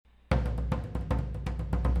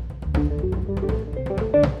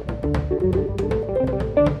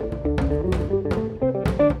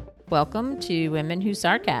Welcome to Women Who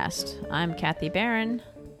Sarcast. I'm Kathy Barron.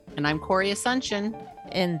 And I'm Corey Asuncion.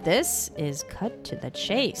 And this is Cut to the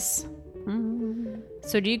Chase. Mm.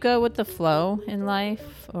 So do you go with the flow in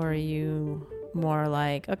life? Or are you more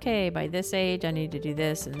like, okay, by this age I need to do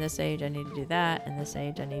this, and this age I need to do that, and this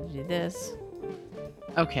age I need to do this?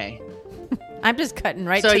 Okay. I'm just cutting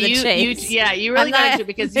right to the chase. You really got to do it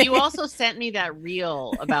because you also sent me that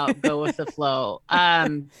reel about go with the flow.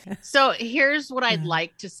 So here's what I'd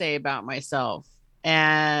like to say about myself.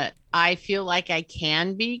 I feel like I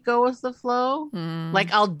can be go with the flow.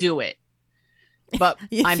 Like I'll do it, but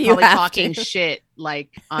I'm probably talking shit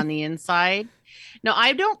like on the inside. No,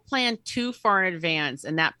 I don't plan too far in advance.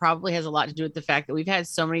 And that probably has a lot to do with the fact that we've had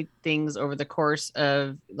so many things over the course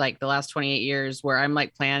of like the last 28 years where I'm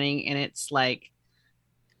like planning and it's like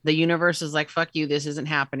the universe is like, fuck you, this isn't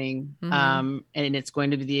happening. And it's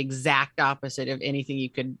going to be the exact opposite of anything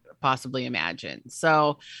you could possibly imagine.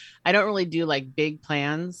 So I don't really do like big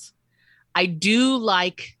plans. I do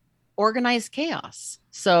like organized chaos.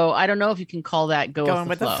 So I don't know if you can call that going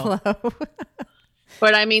with the flow.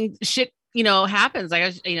 But I mean, shit, happens.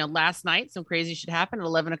 Like, last night, some crazy shit happened at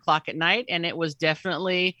 11 o'clock at night. And it was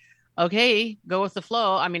definitely, okay, go with the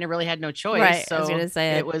flow. I mean, I really had no choice. Right. So I was going to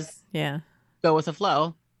say it was go with the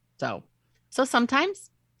flow. So sometimes,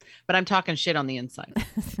 but I'm talking shit on the inside.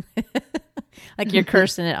 Like you're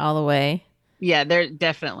cursing it all the way. Yeah, they're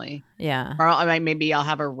definitely. Yeah. Or maybe I'll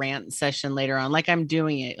have a rant session later on. Like I'm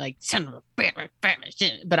doing it like, son of a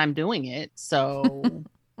bitch, but I'm doing it. So.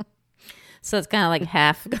 So it's kind of like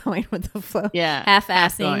half going with the flow. Yeah.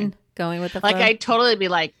 Half-assing going with the flow. Like I'd totally be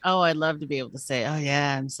like, oh, I'd love to be able to say, oh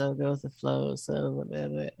yeah, I'm so go with the flow. So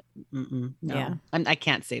no, yeah. I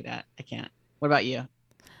can't say that. I can't. What about you?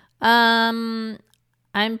 I'm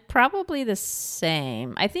probably the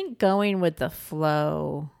same. I think going with the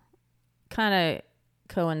flow kind of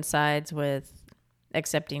coincides with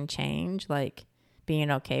accepting change, like being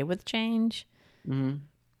okay with change. Mm-hmm.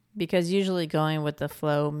 Because usually going with the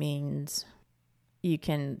flow means you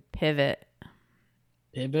can pivot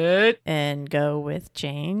and go with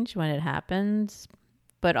change when it happens.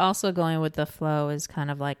 But also going with the flow is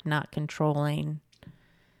kind of like not controlling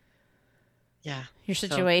your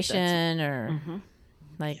situation or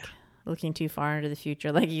looking too far into the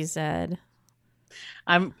future, like you said.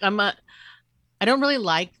 I don't really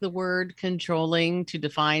like the word controlling to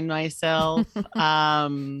define myself.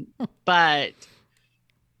 But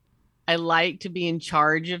I like to be in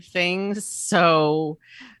charge of things. So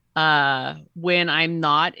when I'm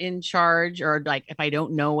not in charge or like if I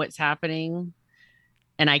don't know what's happening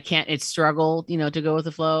and I can't, it's struggle, to go with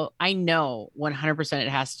the flow. I know 100% it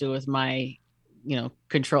has to do with my,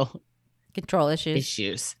 control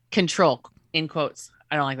issues. Control in quotes.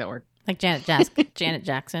 I don't like that word. Like Janet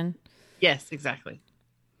Jackson. Yes, exactly.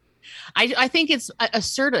 I think it's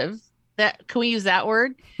assertive. Can we use that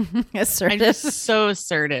word? Assertive. I'm just so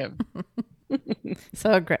assertive.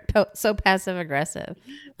 So passive aggressive.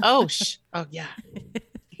 Oh yeah.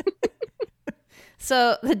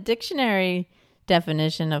 So the dictionary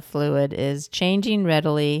definition of fluid is changing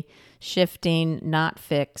readily, shifting, not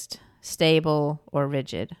fixed, stable, or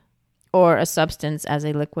rigid, or a substance as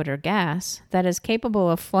a liquid or gas that is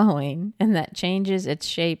capable of flowing and that changes its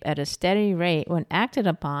shape at a steady rate when acted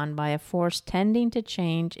upon by a force tending to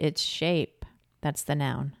change its shape. That's the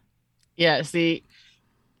noun. Yeah, see,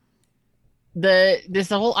 this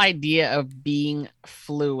whole idea of being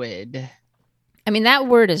fluid. I mean, that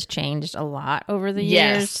word has changed a lot over the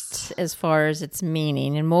years as far as its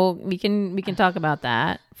meaning, and we can talk about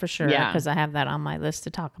that for sure because I have that on my list to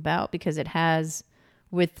talk about because it has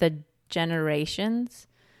with the generations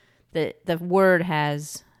the word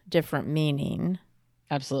has different meaning.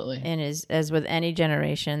 Absolutely. And as with any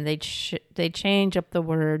generation, they change up the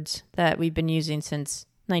words that we've been using since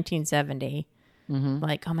 1970.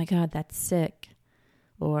 Like, oh my God, that's sick.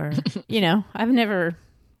 Or, I've never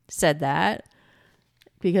said that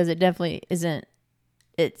because it definitely isn't.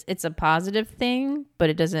 It's a positive thing, but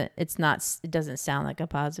it doesn't sound like a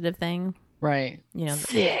positive thing. Right.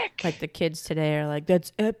 Sick. Like the kids today are like,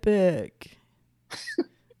 that's epic.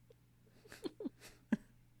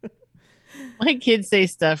 My kids say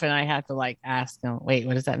stuff and I have to like ask them, wait,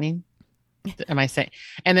 what does that mean? Am I saying?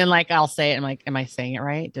 And then like I'll say it. I'm like, am I saying it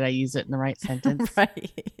right? Did I use it in the right sentence?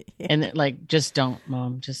 Right. And then, like, just don't,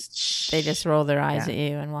 Mom. Just shh. They just roll their eyes at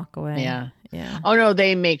you and walk away. Yeah. Yeah. Oh no,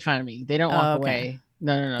 they make fun of me. They don't walk away.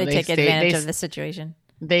 No. They take advantage of the situation.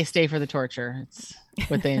 They stay for the torture. It's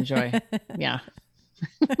what they enjoy. Yeah.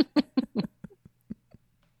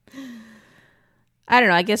 I don't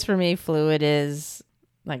know. I guess for me, fluid is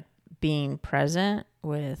like being present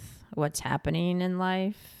with what's happening in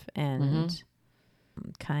life and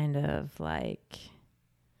kind of like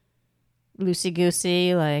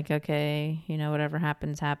loosey-goosey, like, okay, whatever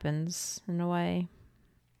happens in a way.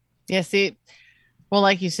 Yeah, see, well,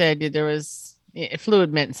 like you said,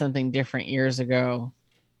 fluid meant something different years ago.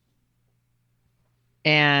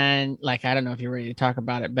 And like, I don't know if you're ready to talk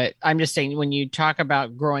about it, but I'm just saying when you talk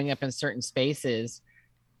about growing up in certain spaces,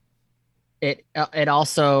 it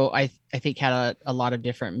also, I think had a lot of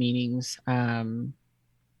different meanings. I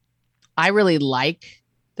really like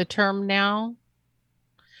the term now,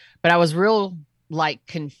 but I was real like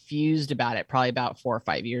confused about it probably about 4 or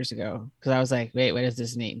 5 years ago because I was like, wait, what does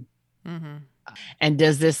this mean? And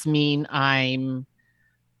does this mean I'm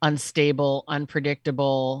unstable,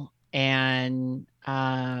 unpredictable, and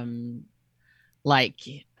like,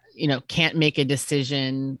 can't make a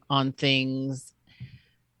decision on things?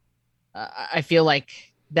 I feel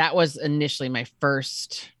like that was initially my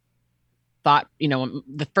first thought.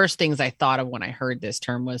 The first things I thought of when I heard this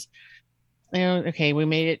term was, okay, we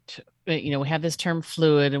made it, we have this term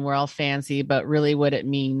fluid and we're all fancy, but really what it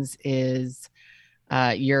means is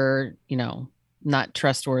you're, not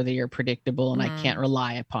trustworthy or predictable and I can't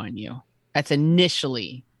rely upon you. That's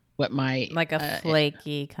initially what my like a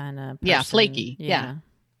flaky kind of person. Yeah, flaky. Yeah.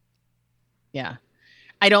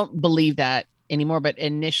 I don't believe that anymore, but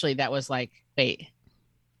initially that was like, wait,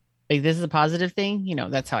 like this is a positive thing.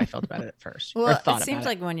 That's how I felt about it at first. Well, it seems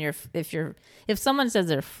like when if someone says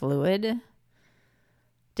they're fluid,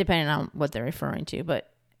 depending on what they're referring to,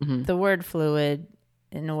 but the word fluid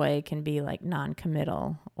in a way can be like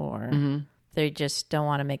non-committal or they just don't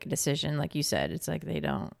want to make a decision. Like you said, it's like they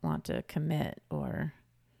don't want to commit or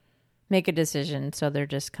make a decision. So they're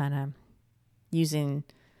just kind of using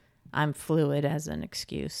I'm fluid as an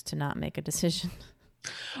excuse to not make a decision.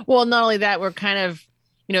 Well, not only that, we're kind of,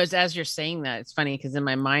 as you're saying that, it's funny because in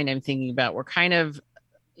my mind, I'm thinking about we're kind of,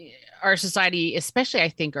 our society, especially I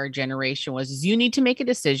think our generation is you need to make a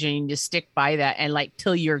decision. You just stick by that and like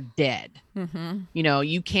till you're dead.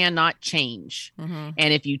 You cannot change. And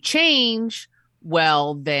if you change,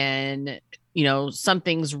 well, then,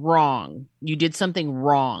 something's wrong. You did something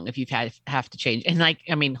wrong if you have to change. And like,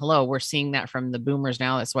 I mean, hello, we're seeing that from the boomers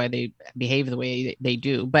now. That's why they behave the way they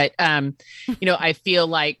do. But, I feel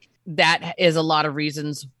like that is a lot of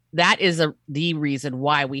reasons. That is the reason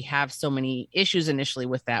why we have so many issues initially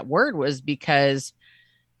with that word was because,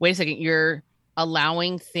 wait a second, you're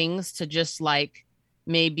allowing things to just like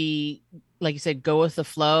maybe, like you said, go with the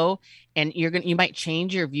flow, and you might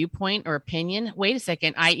change your viewpoint or opinion. Wait a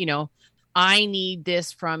second, I need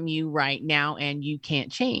this from you right now, and you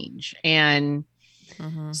can't change. And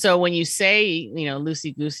so when you say,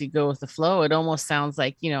 loosey goosey, go with the flow, it almost sounds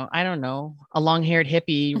like, I don't know, a long haired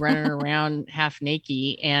hippie running around half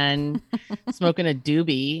naked and smoking a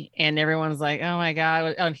doobie. And everyone's like, oh my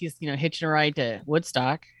God. Oh, he's, hitching a ride to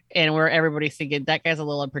Woodstock. And where everybody's thinking that guy's a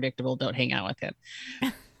little unpredictable. Don't hang out with him.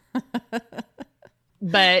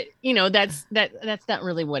 But, that's not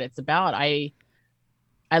really what it's about. I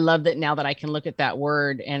love that now that I can look at that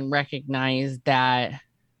word and recognize that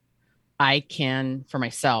I can, for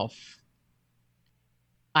myself,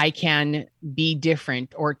 I can be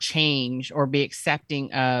different or change or be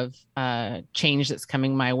accepting of change that's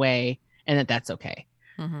coming my way, and that's okay.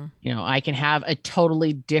 I can have a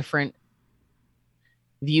totally different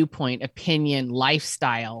viewpoint, opinion,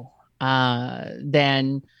 lifestyle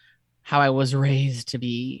than how I was raised to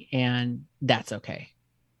be, and that's okay.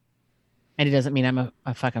 And it doesn't mean I'm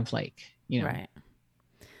a fucking flake, Right.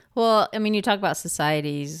 Well, I mean, you talk about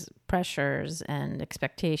society's pressures and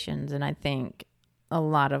expectations, and I think a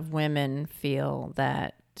lot of women feel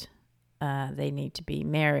that they need to be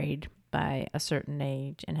married by a certain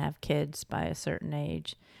age and have kids by a certain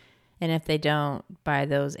age. And if they don't by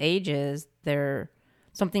those ages,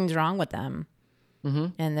 something's wrong with them.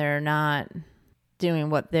 And they're not doing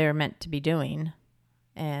what they're meant to be doing.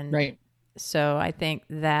 And right. So I think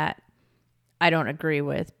that I don't agree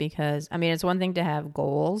with, because I mean, it's one thing to have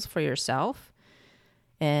goals for yourself.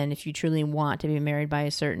 And if you truly want to be married by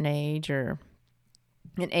a certain age or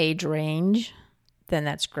an age range, then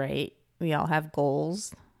that's great. We all have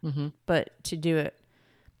goals, but to do it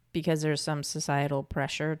because there's some societal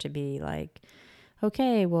pressure to be like,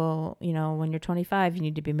 okay, well, when you're 25, you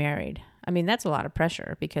need to be married. I mean, that's a lot of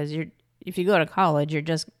pressure, because if you go to college, you're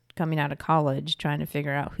just coming out of college trying to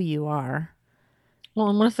figure out who you are. Well,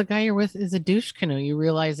 and what if the guy you're with is a douche canoe? You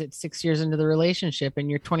realize it's 6 years into the relationship and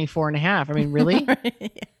you're 24 and a half. I mean, really?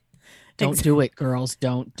 Don't do it, girls.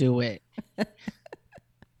 Don't do it.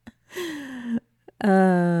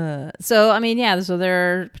 So I mean, yeah. So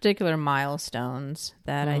there are particular milestones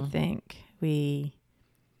that I think we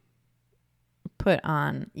put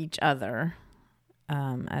on each other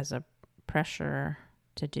as a pressure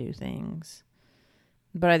to do things.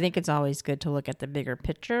 But I think it's always good to look at the bigger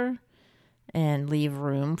picture and leave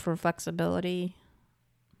room for flexibility.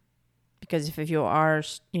 Because if you are,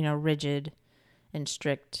 rigid and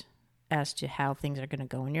strict as to how things are going to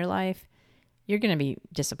go in your life, you're going to be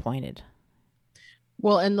disappointed.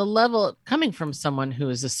 Well, and the level coming from someone who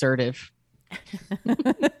is assertive,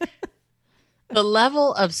 the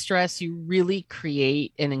level of stress you really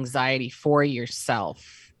create an anxiety for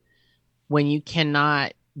yourself when you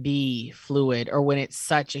cannot be fluid or when it's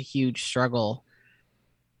such a huge struggle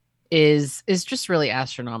is just really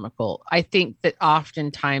astronomical. I think that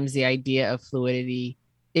oftentimes the idea of fluidity,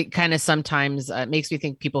 it kind of sometimes makes me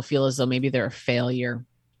think people feel as though maybe they're a failure.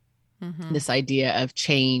 Mm-hmm. This idea of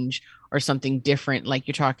change or something different, like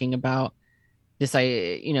you're talking about this,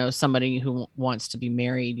 somebody who wants to be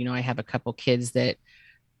married. I have a couple kids that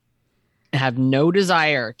have no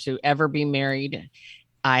desire to ever be married.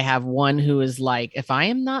 I have one who is like, if I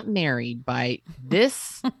am not married by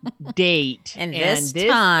this date and this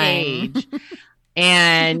time. age,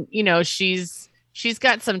 and she's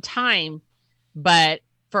got some time, but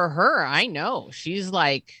for her, I know she's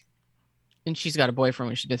like, and she's got a boyfriend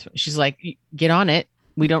when she's like, get on it.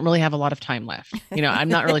 We don't really have a lot of time left. I'm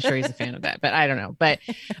not really sure he's a fan of that, but I don't know. But,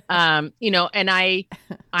 and I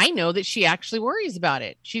know that she actually worries about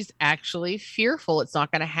it. She's actually fearful it's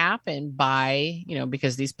not going to happen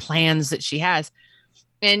because these plans that she has.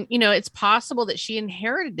 And, it's possible that she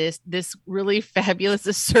inherited this really fabulous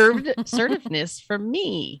assertiveness from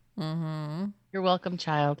me. Mm-hmm. You're welcome,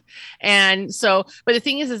 child. And so, but the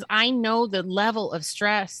thing is I know the level of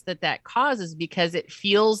stress that causes because it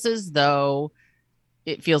feels as though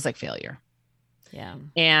it feels like failure. Yeah.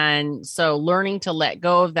 And so learning to let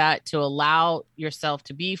go of that, to allow yourself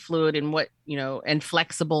to be fluid and and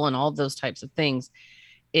flexible and all those types of things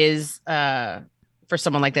is, for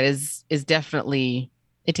someone like that is definitely,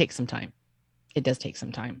 it takes some time. It does take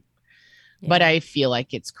some time, but I feel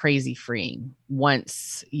like it's crazy freeing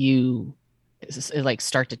once you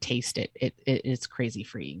start to taste it. It's crazy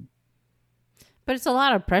freeing. But it's a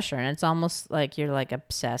lot of pressure, and it's almost like you're like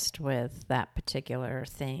obsessed with that particular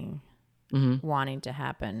thing wanting to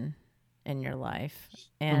happen in your life.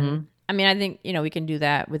 And I mean, I think, we can do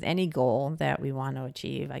that with any goal that we want to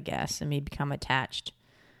achieve, I guess, and we become attached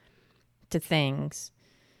to things.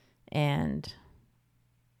 And,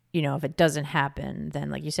 if it doesn't happen, then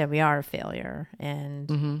like you said, we are a failure.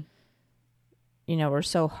 And, we're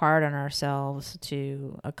so hard on ourselves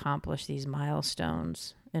to accomplish these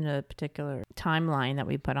milestones in a particular timeline that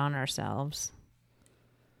we put on ourselves.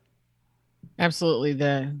 Absolutely.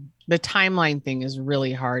 The timeline thing is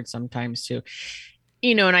really hard sometimes too.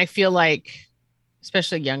 And I feel like,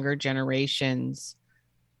 especially younger generations,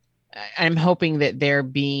 I'm hoping that they're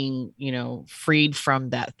being, freed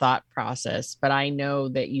from that thought process. But I know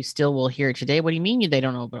that you still will hear today, what do you mean they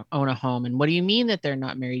don't own a home? And what do you mean that they're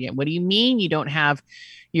not married yet? What do you mean you don't have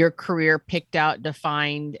your career picked out,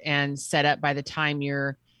 defined, and set up by the time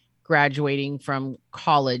you're graduating from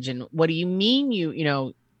college? And what do you mean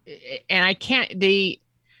and I can't, the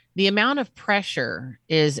amount of pressure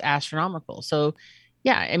is astronomical. So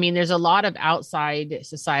yeah, I mean, there's a lot of outside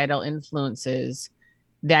societal influences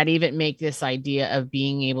that even make this idea of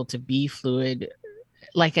being able to be fluid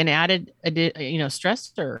like an added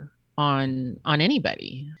stressor on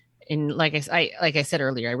anybody. And like I said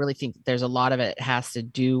earlier, I really think there's a lot of it has to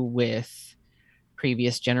do with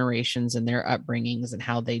previous generations and their upbringings and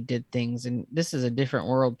how they did things. And this is a different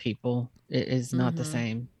world, people. It is not the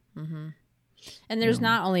same. Mm-hmm. And there's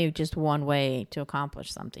not only just one way to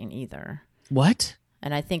accomplish something either. What?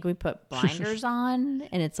 And I think we put blinders on,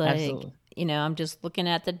 and it's like, Absolutely. I'm just looking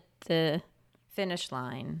at the finish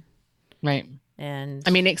line. Right. And I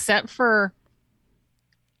mean, except for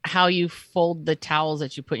how you fold the towels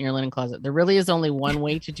that you put in your linen closet. There really is only one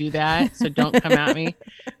way to do that. So don't come at me,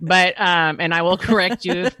 but, and I will correct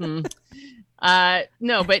you.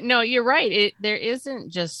 No, you're right. There isn't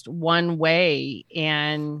just one way.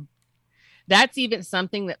 And that's even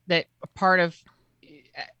something that part of,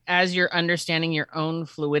 as you're understanding your own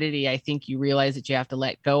fluidity, I think you realize that you have to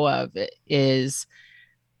let go of it is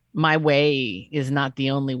my way is not the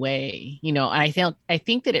only way, I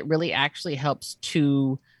think that it really actually helps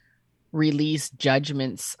to release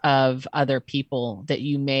judgments of other people that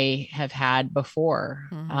you may have had before.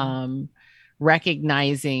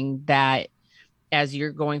 Recognizing that as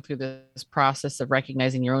you're going through this process of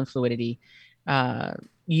recognizing your own fluidity,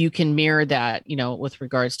 you can mirror that, with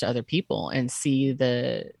regards to other people and see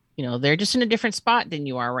they're just in a different spot than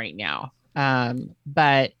you are right now.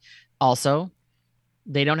 But also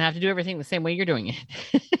they don't have to do everything the same way you're doing it.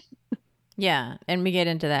 Yeah. And we get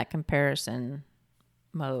into that comparison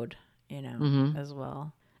mode, Mm-hmm. as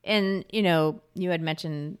well. And, you had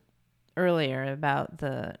mentioned earlier about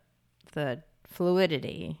the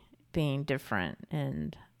fluidity being different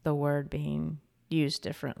and the word being used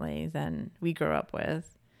differently than we grew up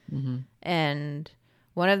with. Mm-hmm. And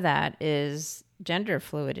one of that is gender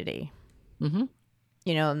fluidity, Mm-hmm.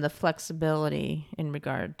 And the flexibility in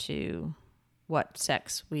regard to what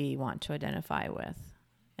sex we want to identify with.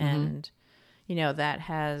 Mm-hmm. And, that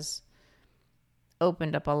has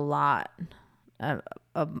opened up a lot.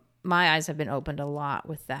 My eyes have been opened a lot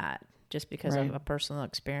with that just because Right. of a personal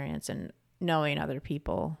experience and knowing other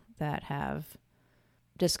people that have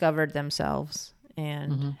discovered themselves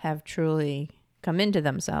and Mm-hmm. have truly come into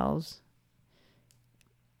themselves.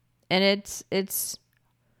 And it's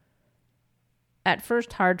at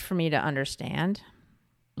first hard for me to understand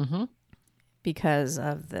Mm-hmm. because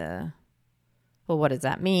of what does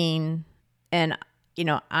that mean? And,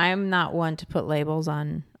 I'm not one to put labels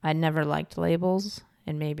on. I never liked labels.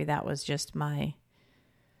 And maybe that was just my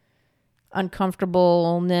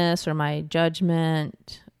uncomfortableness or my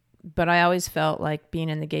judgment. But I always felt like being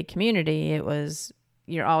in the gay community,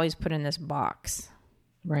 you're always put in this box.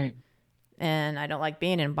 Right. And I don't like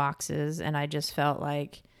being in boxes. And I just felt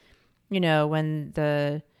like, when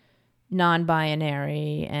the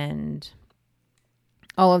non-binary and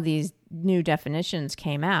all of these new definitions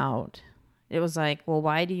came out, it was like, well,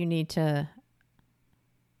 why do you need to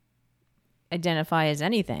identify as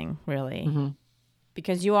anything, really? Mm-hmm.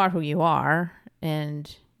 Because you are who you are,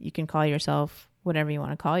 and you can call yourself whatever you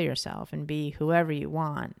want to call yourself and be whoever you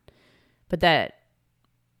want. But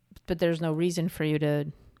there's no reason for you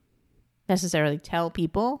to necessarily tell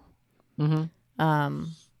people. Mm-hmm.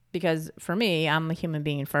 Because for me, I'm a human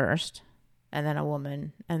being first, and then a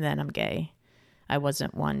woman, and then I'm gay. I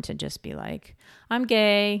wasn't one to just be like, I'm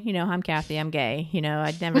gay, I'm Kathy, I'm gay.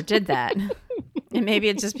 I never did that. And maybe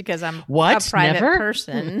it's just because I'm a private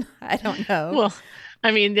person. I don't know. Well,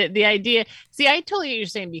 I mean, the idea, see, I totally get what you're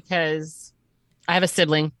saying because I have a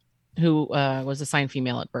sibling who was assigned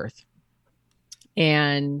female at birth.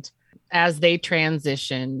 And as they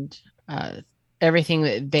transitioned, everything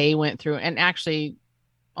that they went through, and actually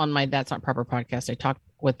on my That's Not Proper podcast, I talked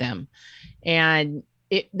with them, and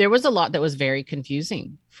there was a lot that was very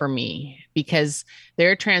confusing for me because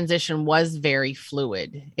their transition was very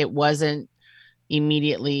fluid. It wasn't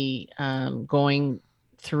immediately going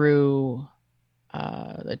through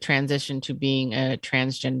the transition to being a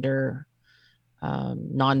transgender,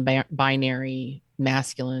 non-binary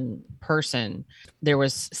masculine person. There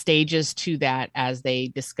was stages to that as they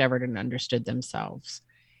discovered and understood themselves.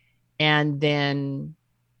 And then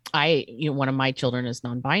one of my children is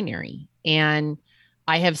non-binary, and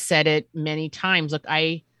I have said it many times. Look,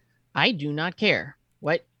 I do not care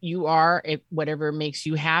what you are, whatever makes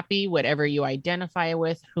you happy, whatever you identify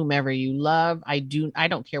with, whomever you love. I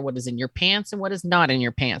don't care what is in your pants and what is not in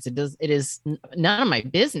your pants. It is none of my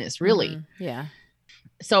business, really. Mm-hmm. Yeah.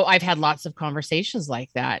 So I've had lots of conversations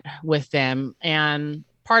like that with them, and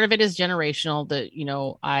part of it is generational. That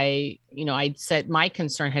I said my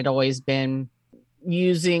concern had always been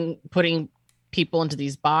putting people into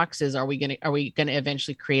these boxes. Are we going to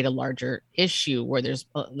eventually create a larger issue where there's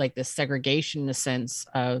like this segregation in a sense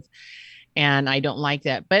of, and I don't like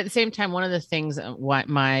that. But at the same time, one of the things what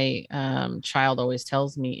my child always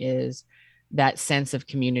tells me is that sense of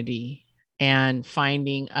community and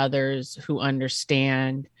finding others who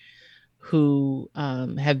understand, who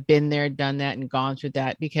have been there, done that, and gone through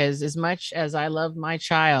that. Because as much as I love my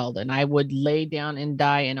child and I would lay down and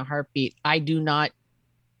die in a heartbeat, I do not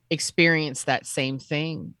experience that same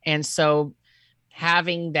thing. And so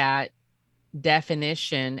having that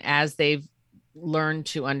definition as they've learned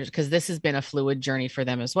to because this has been a fluid journey for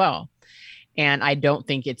them as well. And I don't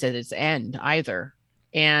think it's at its end either.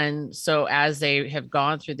 And so as they have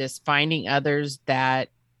gone through this, finding others that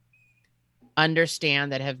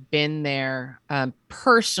understand, that have been there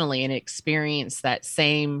personally and experienced that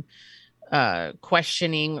same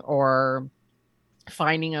questioning or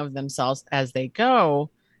finding of themselves as they go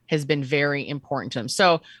has been very important to them.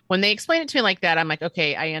 So when they explain it to me like that, I'm like,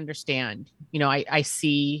 okay, I understand. I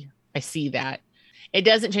see that. It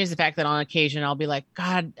doesn't change the fact that on occasion I'll be like,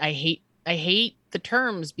 God, I hate the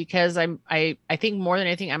terms because I think more than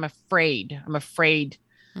anything, I'm afraid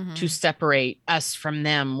Mm-hmm. to separate us from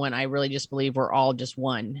them when I really just believe we're all just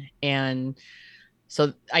one. And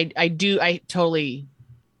so I totally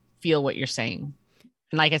feel what you're saying.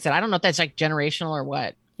 And like I said, I don't know if that's like generational or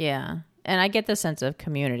what. Yeah. And I get the sense of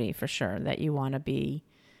community for sure, that you want to be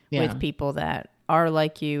Yeah. with people that are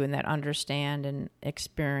like you and that understand and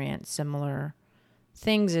experience similar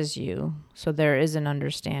things as you. So there is an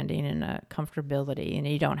understanding and a comfortability, and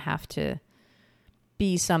you don't have to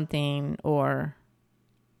be something or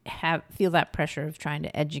feel that pressure of trying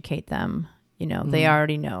to educate them. You know, they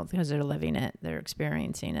already know because they're living it, they're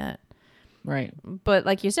experiencing it. Right. But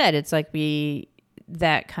like you said, it's like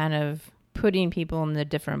that kind of putting people in the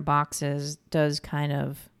different boxes does kind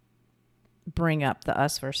of bring up the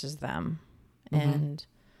us versus them. And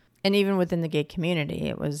even within the gay community,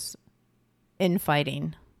 it was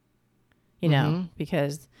infighting, you know,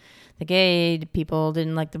 because the gay people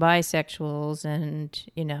didn't like the bisexuals, and,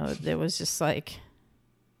 you know, there was just like,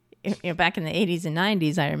 you know, back in the 80s and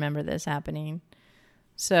 90s, I remember this happening.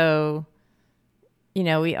 So, you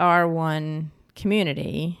know, we are one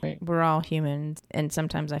community. Right. We're all humans, and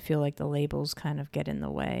sometimes I feel like the labels kind of get in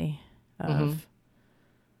the way of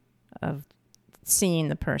seeing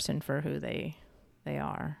the person for who they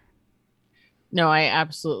are. No, I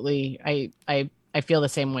absolutely, I feel the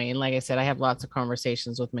same way. And like I said, I have lots of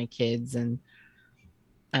conversations with my kids and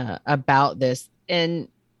about this. And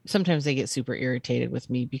sometimes they get super irritated with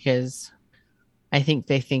me because I think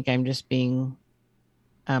they think I'm just being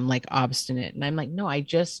like obstinate. And I'm like, no, I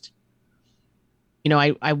just, you know,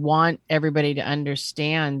 I want everybody to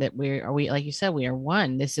understand that we like you said, we are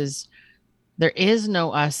one. There is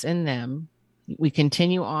no us in them. We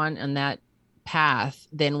continue on that path,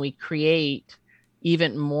 then we create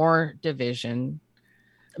even more division.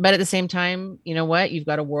 But at the same time, you know what? You've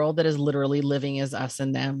got a world that is literally living as us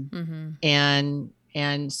and them.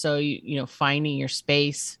 And so you know, finding your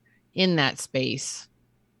space in that space.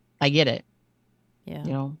 I get it. Yeah.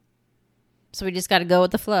 You know. So we just got to go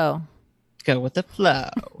with the flow. Go with the flow.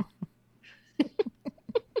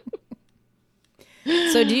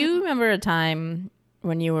 So do you remember a time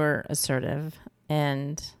when you were assertive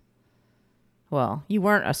and, well, you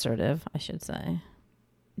weren't assertive, I should say.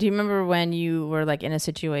 Do you remember when you were like in a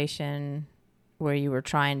situation where you were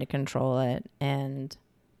trying to control it and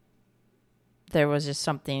there was just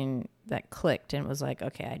something that clicked and was like,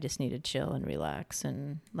 okay, I just need to chill and relax?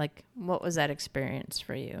 And like, what was that experience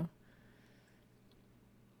for you?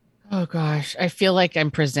 Oh gosh, I feel like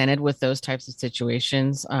I'm presented with those types of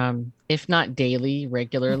situations, if not daily,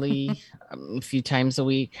 regularly, a few times a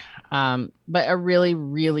week. But a really,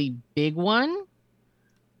 really big one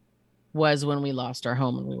was when we lost our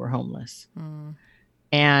home and we were homeless.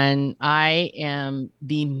 And I am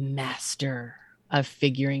the master of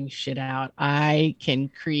figuring shit out. I can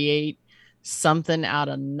create something out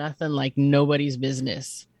of nothing like nobody's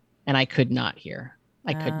business. And I could not here.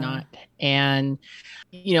 I could not. And,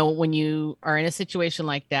 you know, when you are in a situation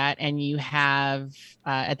like that and you have,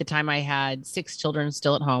 at the time I had 6 children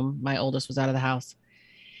still at home. My oldest was out of the house.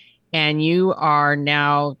 And you are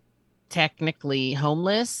now technically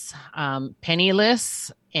homeless,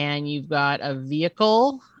 penniless, and you've got a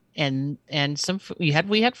vehicle and some we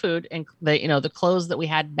had food and the clothes that we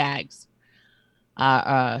had, bags,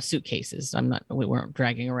 suitcases. We weren't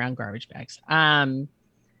dragging around garbage bags.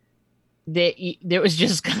 There was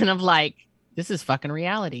just kind of like, this is fucking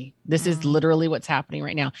reality. This is literally what's happening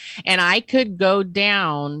right now. And I could go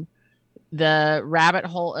down the rabbit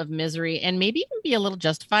hole of misery and maybe even be a little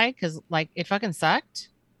justified because like it fucking sucked.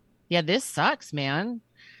 Yeah, this sucks, man.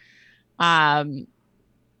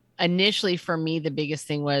 Initially for me, the biggest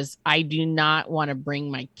thing was I do not want to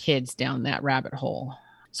bring my kids down that rabbit hole.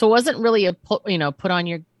 So it wasn't really put on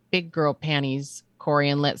your big girl panties, Corey,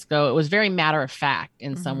 and let's go. It was very matter of fact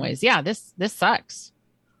in some ways. Yeah, this sucks.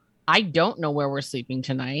 I don't know where we're sleeping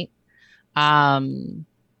tonight. But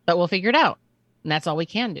we'll figure it out. And that's all we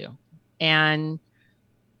can do. And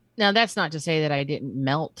now that's not to say that I didn't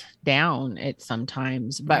melt down at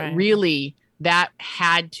sometimes, but really that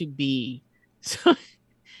had to be. So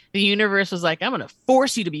the universe was like, I'm going to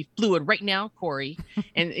force you to be fluid right now, Corey.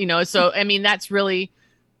 And, so, I mean, that's really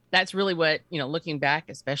what, looking back,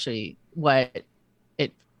 especially what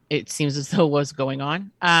it seems as though was going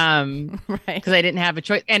on. Because I didn't have a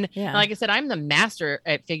choice. And like I said, I'm the master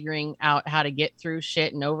at figuring out how to get through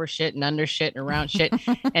shit and over shit and under shit and around shit.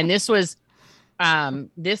 And this was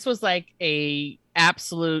like a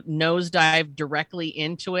absolute nosedive directly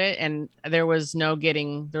into it. And there was no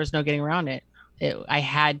getting around it. I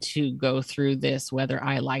had to go through this, whether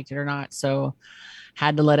I liked it or not. So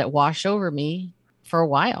had to let it wash over me for a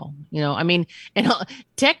while, I mean, and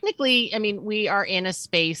technically, I mean, we are in a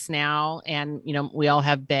space now and, we all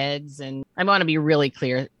have beds, and I want to be really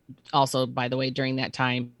clear also, by the way, during that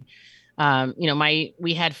time,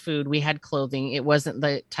 We had food, we had clothing. It wasn't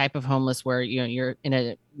the type of homeless where, you're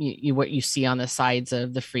in what you see on the sides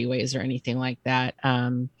of the freeways or anything like that.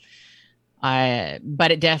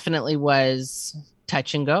 But it definitely was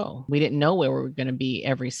touch and go. We didn't know where we were going to be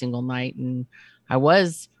every single night. And I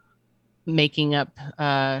was making up,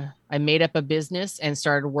 I made up a business and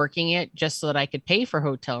started working it just so that I could pay for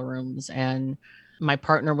hotel rooms. And my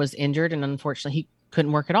partner was injured, and unfortunately, he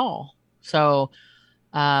couldn't work at all. So,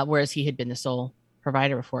 whereas he had been the sole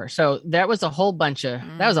provider before. So that was a whole bunch of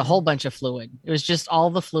fluid. It was just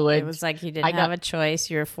all the fluid. It was like you didn't have a choice.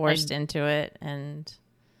 You were forced into it. And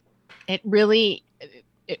it really,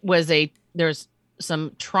 there's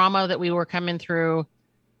some trauma that we were coming through,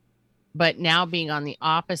 but now being on the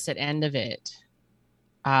opposite end of it,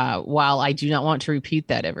 while I do not want to repeat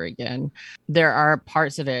that ever again, there are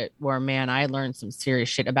parts of it where, man, I learned some serious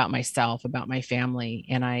shit about myself, about my family.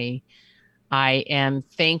 And I am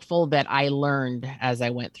thankful that I learned as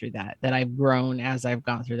I went through that I've grown as I've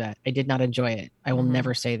gone through that. I did not enjoy it. I will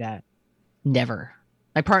never say that. Never.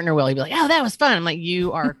 My partner will. He'd be like, "Oh, that was fun." I'm like,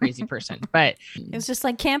 "You are a crazy person." But it was just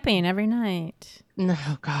like camping every night. No,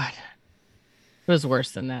 God. It was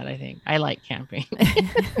worse than that, I think. I like camping.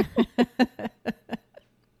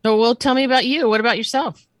 So, well, tell me about you. What about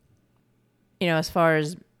yourself? As far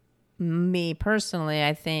as me personally,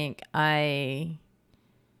 I think I,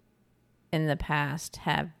 in the past,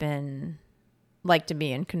 have been like to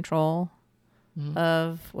be in control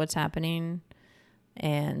of what's happening.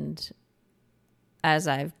 And as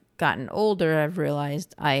I've gotten older, I've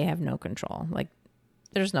realized I have no control. Like,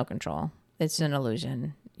 there's no control. It's an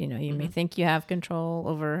illusion. You may think you have control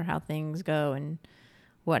over how things go and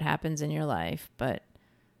what happens in your life, but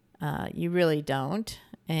you really don't.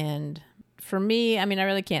 And for me, I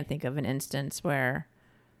really can't think of an instance where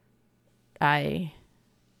I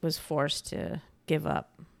was forced to give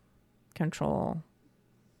up control.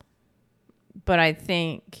 But I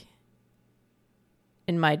think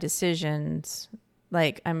in my decisions,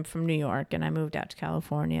 like, I'm from New York and I moved out to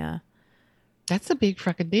California. That's a big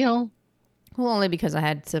fucking deal. Well, only because I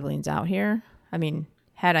had siblings out here.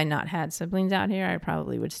 Had I not had siblings out here, I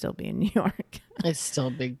probably would still be in New York. It's still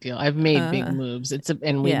a big deal. I've made big moves.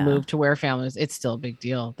 We moved to where families. It's still a big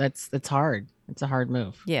deal. That's hard. It's a hard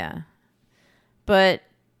move. Yeah, but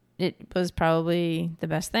it was probably the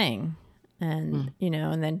best thing. And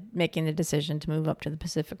and then making the decision to move up to the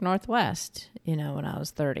Pacific Northwest, when I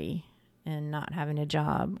was 30, and not having a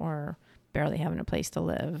job or barely having a place to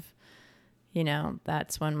live.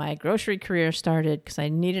 That's when my grocery career started, because I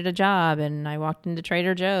needed a job, and I walked into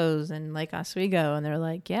Trader Joe's in Lake Oswego, and they're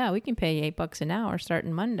like, "Yeah, we can pay $8 an hour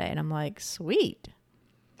starting Monday." And I'm like, "Sweet."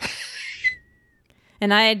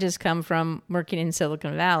 And I had just come from working in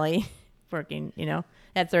Silicon Valley, working,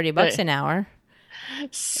 at $30 an hour.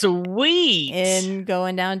 Sweet. And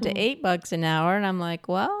going down to $8 an hour. And I'm like,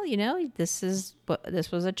 well, this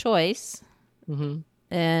was a choice.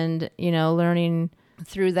 And, learning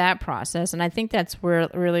through that process. And I think that's where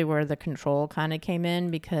the control kind of came in,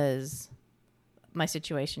 because my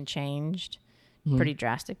situation changed pretty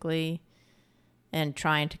drastically, and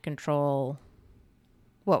trying to control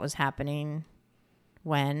what was happening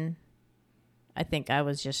when. I think I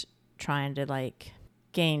was just trying to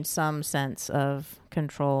gain some sense of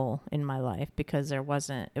control in my life, because it was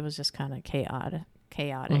just kind of chaotic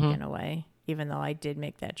in a way, even though I did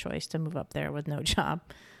make that choice to move up there with no job.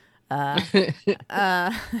 But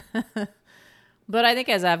I think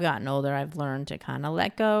as I've gotten older, I've learned to kind of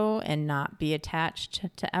let go and not be attached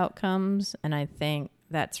to outcomes. And I think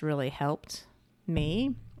that's really helped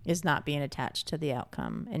me, is not being attached to the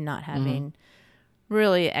outcome and not having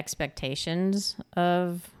really expectations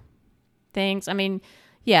of things. I'm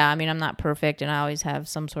not perfect, and I always have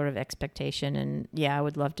some sort of expectation. And I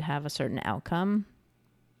would love to have a certain outcome.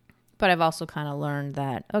 But I've also kind of learned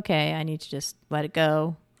that, okay, I need to just let it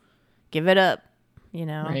go. Give it up,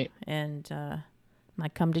 right. And my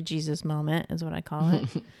come to Jesus moment is what I call it.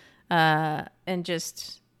 And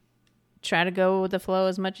just try to go with the flow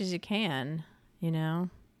as much as you can, Yeah,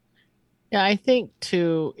 I think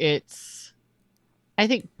too, I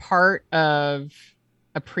think part of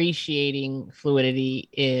appreciating fluidity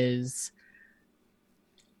is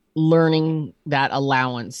learning that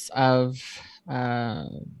allowance of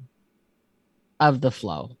the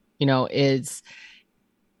flow,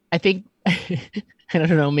 I think, I don't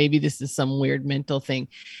know, maybe this is some weird mental thing,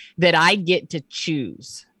 that I get to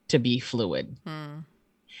choose to be fluid,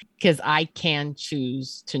 because I can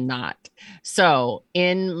choose to not. So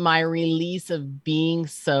in my release of being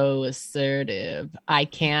so assertive, I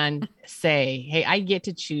can say, hey, I get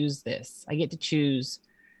to choose this. I get to choose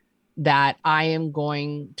that I am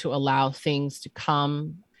going to allow things to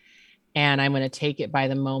come, and I'm going to take it by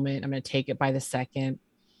the moment. I'm going to take it by the second.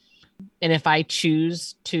 And if I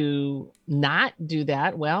choose to not do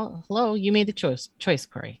that, well, hello, you made the choice,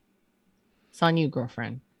 Corey. It's on you,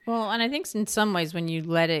 girlfriend. Well, and I think in some ways when you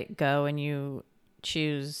let it go and you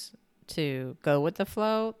choose to go with the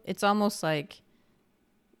flow, it's almost like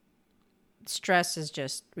stress is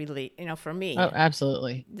just relief. For me, Oh,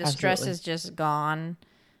 absolutely. The stress is just gone,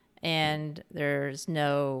 and there's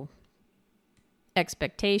no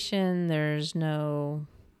expectation. There's nothing.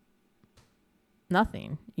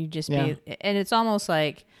 You just be, and it's almost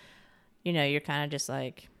like, you're kind of just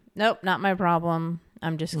like, nope, not my problem.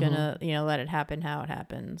 I'm just gonna, let it happen how it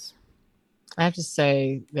happens. I have to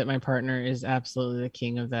say that my partner is absolutely the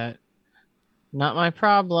king of that. Not my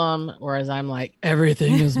problem. Whereas I'm like,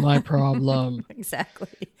 everything is my problem. Exactly.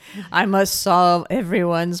 I must solve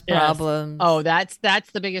everyone's problems. Oh, that's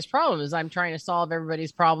the biggest problem is I'm trying to solve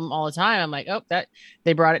everybody's problem all the time. I'm like, oh, that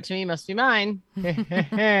they brought it to me, must be mine.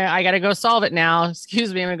 I got to go solve it now.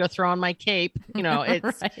 Excuse me. I'm going to go throw on my cape.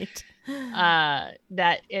 It's right.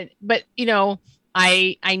 But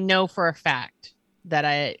I know for a fact that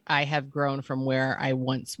I have grown from where I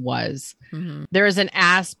once was. Mm-hmm. There is an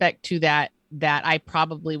aspect to that I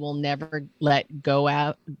probably will never let go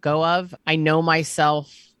of. I know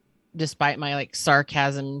myself, despite my like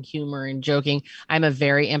sarcasm, humor, and joking. I'm a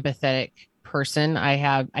very empathetic person.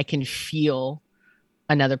 I can feel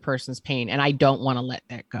another person's pain, and I don't want to let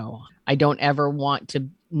that go. I don't ever want to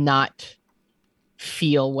not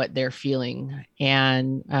feel what they're feeling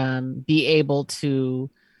and be able to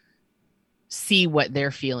see what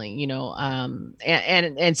they're feeling,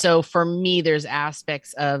 and so for me, there's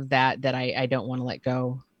aspects of that I don't want to let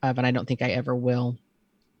go of, and I don't think I ever will.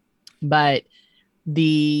 But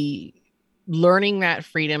the learning that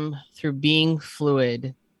freedom through being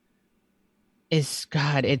fluid is,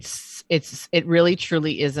 God, it really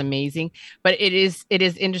truly is amazing. But it is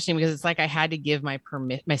interesting because it's like I had to give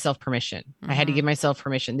myself permission. Mm-hmm. I had to give myself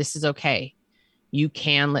permission. This is okay. You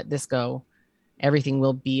can let this go. Everything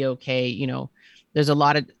will be okay. There's a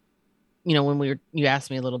lot of, when you asked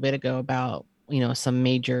me a little bit ago about, some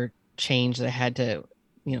major change that I had to,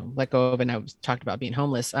 let go of. And I was talked about being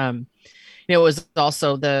homeless. It was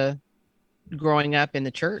also the growing up in the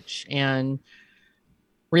church and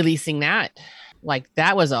releasing that. Like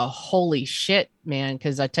that was a holy shit, man.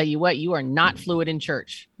 Cause I tell you what, you are not fluid in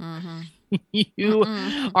church. Mm-hmm. You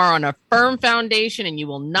are on a firm foundation and you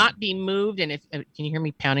will not be moved. And can you hear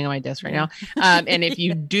me pounding on my desk right now? And if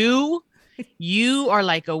you do, you are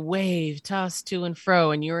like a wave tossed to and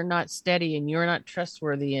fro, and you're not steady and you're not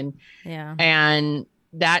trustworthy. And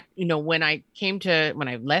that, when I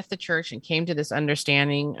left the church and came to this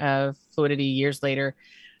understanding of fluidity years later,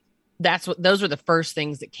 those were the first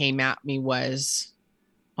things that came at me was,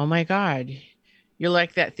 oh my God, you're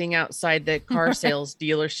like that thing outside the car sales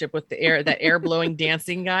dealership with that air blowing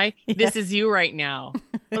dancing guy. Yeah. This is you right now.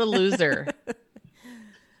 What a loser.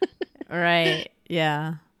 Right.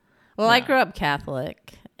 Yeah. Well, yeah. I grew up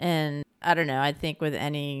Catholic, and I don't know. I think with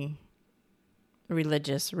any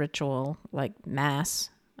religious ritual like mass,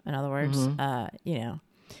 in other words, mm-hmm.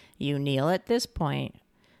 You kneel at this point,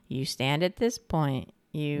 you stand at this point,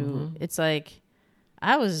 it's like,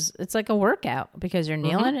 it's like a workout because you're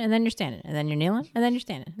kneeling and then you're standing and then you're kneeling and then you're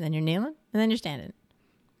standing and then you're kneeling and then you're standing.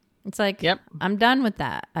 It's like, yep. I'm done with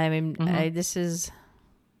that. I mean, this is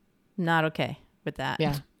not okay with that.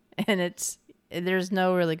 Yeah. And there's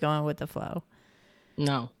no really going with the flow.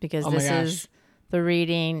 No. Because this is the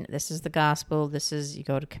reading. This is the gospel. You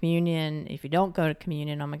go to communion. If you don't go to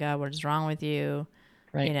communion, oh my God, what is wrong with you?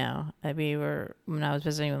 Right. When I was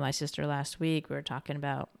visiting with my sister last week, we were talking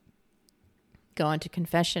about going to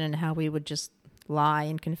confession and how we would just lie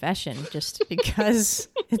in confession just because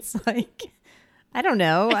it's like, I don't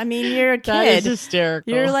know. I mean, you're a kid. That is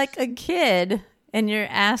hysterical. You're like a kid and you're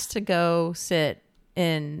asked to go sit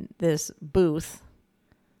in this booth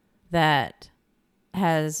that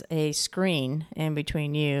has a screen in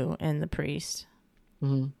between you and the priest.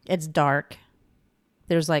 Mm-hmm. It's dark.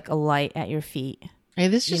 There's like a light at your feet. Hey,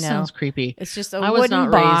 this just sounds creepy. It's just a wooden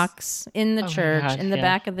box in the church, in the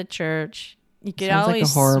back of the church. You could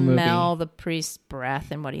always smell the priest's breath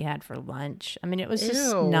and what he had for lunch. I mean, it was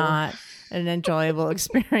just not an enjoyable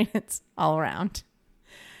experience all around.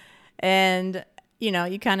 And, you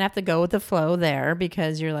kind of have to go with the flow there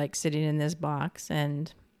because you're like sitting in this box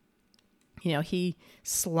and, he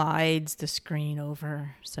slides the screen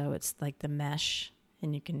over. So it's like the mesh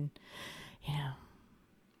and you can,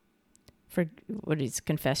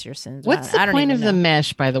 confess your sins. What's the point of the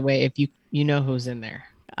mesh, by the way, if you know who's in there?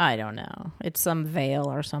 I don't know. It's some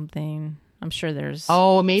veil or something. I'm sure there's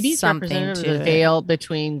maybe it's something representative to of the veil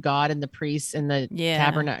between God and the priests in the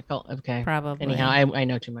tabernacle. Okay. Probably. Anyhow, I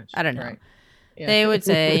know too much. I don't know. Right. Yeah. They would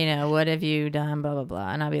say, what have you done, blah, blah,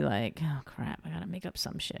 blah. And I'd be like, oh, crap, I got to make up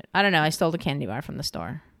some shit. I don't know. I stole a candy bar from the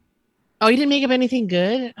store. Oh, you didn't make up anything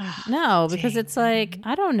good? No, because it's like,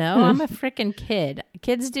 I don't know. I'm a freaking kid.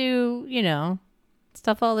 Kids do,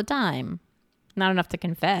 stuff all the time. Not enough to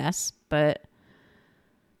confess, but...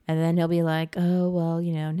 And then he'll be like, oh, well,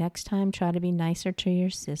 next time try to be nicer to your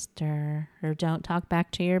sister, or don't talk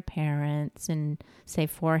back to your parents, and say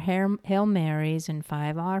 4 Hail Marys and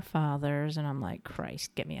 5 Our Fathers. And I'm like,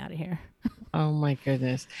 Christ, get me out of here. Oh, my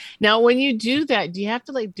goodness. Now, when you do that, do you have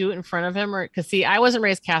to do it in front of him? Or because, see, I wasn't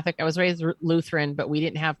raised Catholic. I was raised Lutheran, but we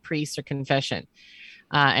didn't have priests or confession.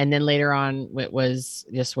 And then later on, it was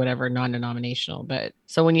just whatever, non-denominational. But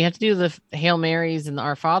so when you have to do the Hail Marys and the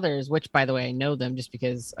Our Fathers, which, by the way, I know them just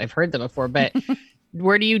because I've heard them before. But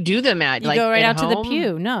where do you do them at? You go right out to the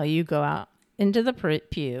pew. No, you go out into the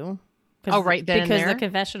pew. Oh, right then because the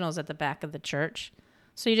confessional is at the back of the church.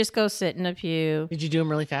 So you just go sit in a pew. Did you do them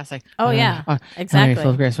really fast? Yeah, exactly.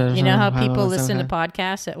 You know how people listen to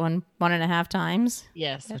podcasts at 1.5 times?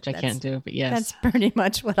 Yes, which I can't do, but yes. That's pretty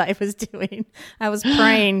much what I was doing. I was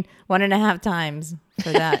praying 1.5 times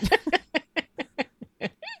for that.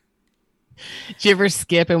 Did you ever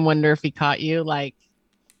skip and wonder if he caught you? I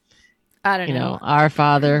don't know. Our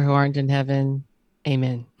Father who art in heaven.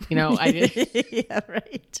 Amen. I did. Yeah,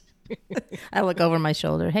 right. I look over my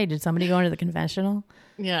shoulder. Hey, did somebody go into the confessional?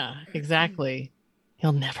 Yeah, exactly.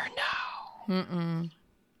 He'll never know. Mm-mm.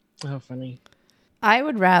 Oh, funny. I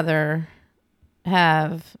would rather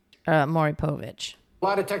have Maury Povich.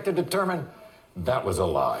 Lie detector determined that was a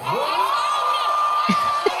lie.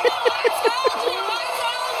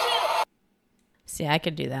 See, I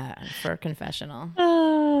could do that for a confessional.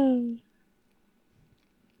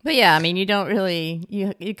 But yeah, you don't really,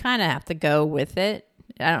 you kind of have to go with it.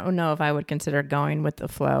 I don't know if I would consider going with the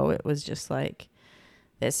flow. It was just like,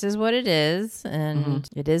 this is what it is, and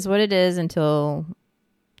it is what it is until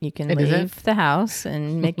you can leave the house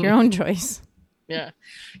and make your own choice. Yeah.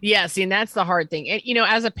 Yeah. See, and that's the hard thing. And,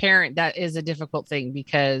 as a parent, that is a difficult thing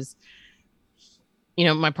because,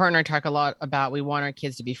 my partner and I talk a lot about we want our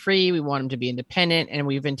kids to be free. We want them to be independent, and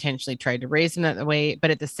we've intentionally tried to raise them that way.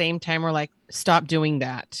 But at the same time, we're like, stop doing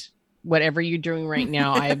that. Whatever you're doing right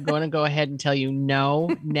now, I am going to go ahead and tell you no,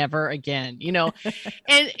 never again, and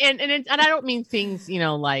I don't mean things,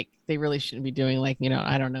 like they really shouldn't be doing,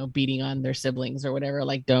 I don't know, beating on their siblings or whatever,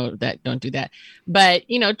 don't do that. But,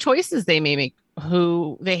 choices they may make,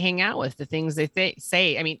 who they hang out with, the things they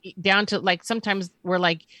say, down to sometimes we're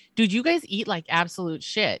like, dude, you guys eat like absolute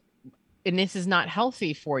shit. And this is not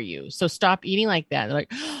healthy for you. So stop eating like that. They're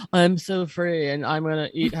like, I'm so free and I'm going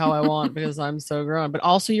to eat how I want because I'm so grown. But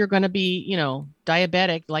also you're going to be,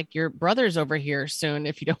 diabetic like your brother's over here soon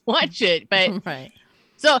if you don't watch it. But right.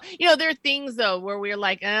 So, there are things though where we're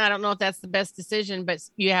like, I don't know if that's the best decision, but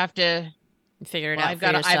you have to figure it out. I've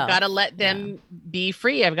got to let them be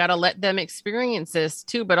free. I've got to let them experience this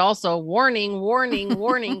too. But also warning.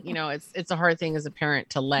 It's a hard thing as a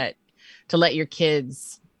parent to let your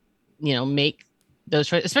kids make those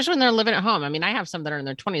choices, especially when they're living at home. I have some that are in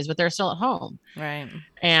their 20s, but they're still at home. Right.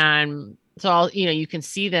 And so, you can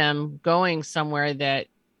see them going somewhere that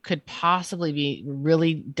could possibly be a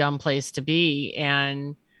really dumb place to be.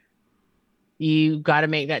 And you got to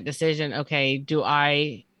make that decision. Okay, do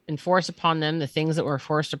I enforce upon them the things that were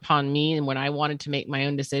forced upon me and when I wanted to make my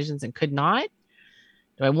own decisions and could not?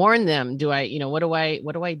 Do I warn them? Do I, what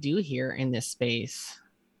do I do here in this space?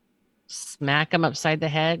 Smack them upside the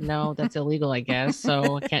head? No, that's illegal, I guess.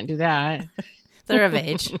 So I can't do that. They're of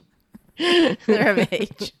age. They're of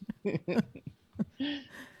age.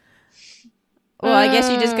 Well, I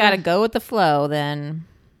guess you just got to go with the flow then.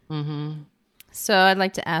 Mm-hmm. So I'd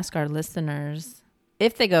like to ask our listeners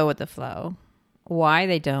if they go with the flow, why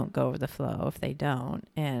they don't go with the flow if they don't,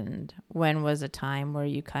 and when was a time where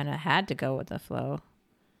you kind of had to go with the flow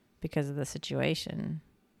because of the situation.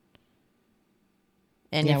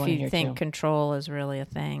 And if you think control is really a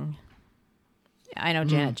thing. I know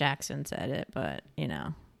Janet Jackson said it, but,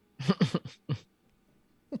 Well,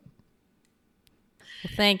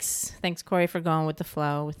 thanks, Corey, for going with the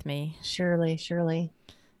flow with me. Surely.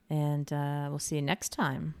 And we'll see you next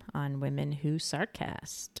time on Women Who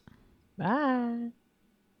Sarcast. Bye.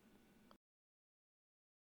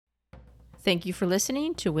 Thank you for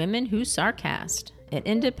listening to Women Who Sarcast, an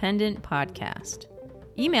independent podcast.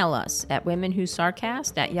 Email us at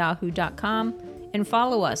womenwhosarcast@yahoo.com and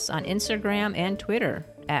follow us on Instagram and Twitter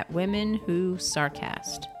at Women Who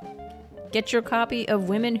Sarcast. Get your copy of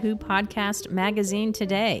Women Who Podcast magazine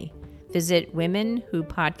today. Visit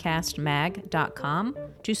womenwhopodcastmag.com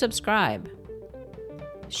to subscribe.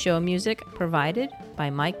 Show music provided by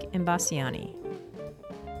Mike Imbasiani.